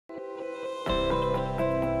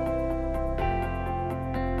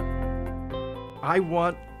I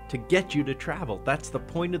want to get you to travel. That's the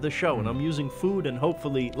point of the show. And I'm using food and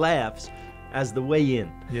hopefully laughs as the way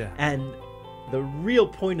in. Yeah. And the real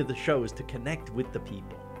point of the show is to connect with the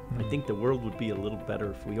people. I think the world would be a little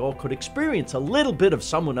better if we all could experience a little bit of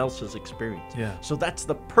someone else's experience. Yeah. So that's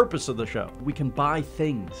the purpose of the show. We can buy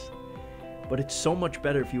things, but it's so much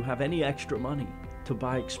better if you have any extra money to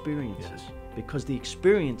buy experiences. Yes. Because the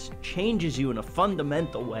experience changes you in a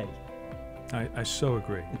fundamental way. I so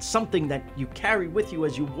agree. It's something that you carry with you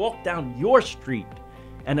as you walk down your street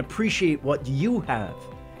and appreciate what you have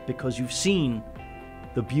because you've seen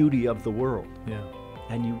the beauty of the world. Yeah.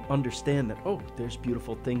 And you understand that, oh, there's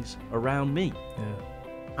beautiful things around me. Yeah.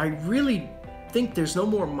 I really think there's no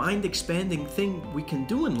more mind-expanding thing we can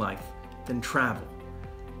do in life than travel.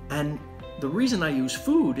 And the reason I use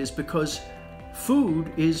food is because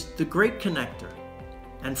food is the great connector.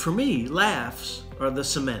 And for me, laughs are the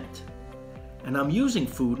cement. And I'm using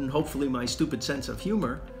food and hopefully my stupid sense of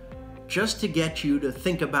humor just to get you to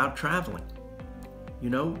think about traveling.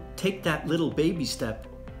 You know, take that little baby step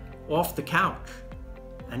off the couch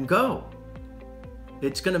and go.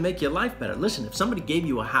 It's gonna make your life better. Listen, if somebody gave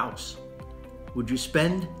you a house, would you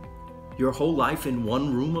spend your whole life in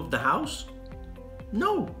one room of the house?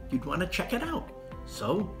 No, you'd wanna check it out.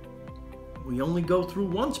 So, we only go through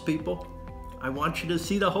once, people. I want you to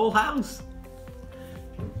see the whole house.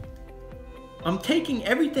 I'm taking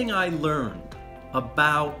everything I learned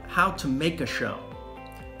about how to make a show,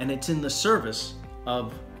 and it's in the service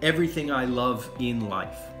of everything I love in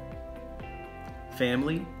life.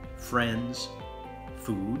 Family, friends,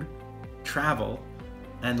 food, travel,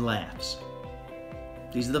 and laughs.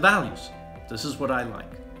 These are the values. This is what I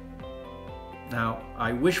like. Now,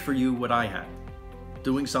 I wish for you what I have.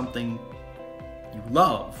 Doing something you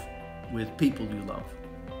love with people you love.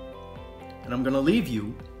 And I'm going to leave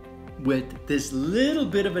you with this little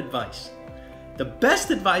bit of advice. The best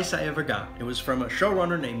advice I ever got, it was from a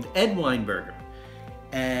showrunner named Ed Weinberger.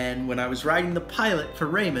 And when I was writing the pilot for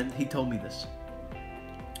Raymond, he told me this.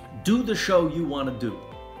 Do the show you want to do,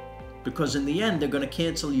 because in the end, they're going to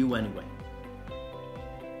cancel you anyway.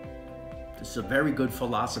 This is a very good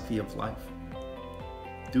philosophy of life.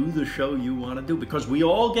 Do the show you want to do, because we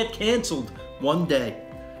all get canceled one day.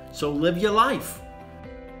 So live your life.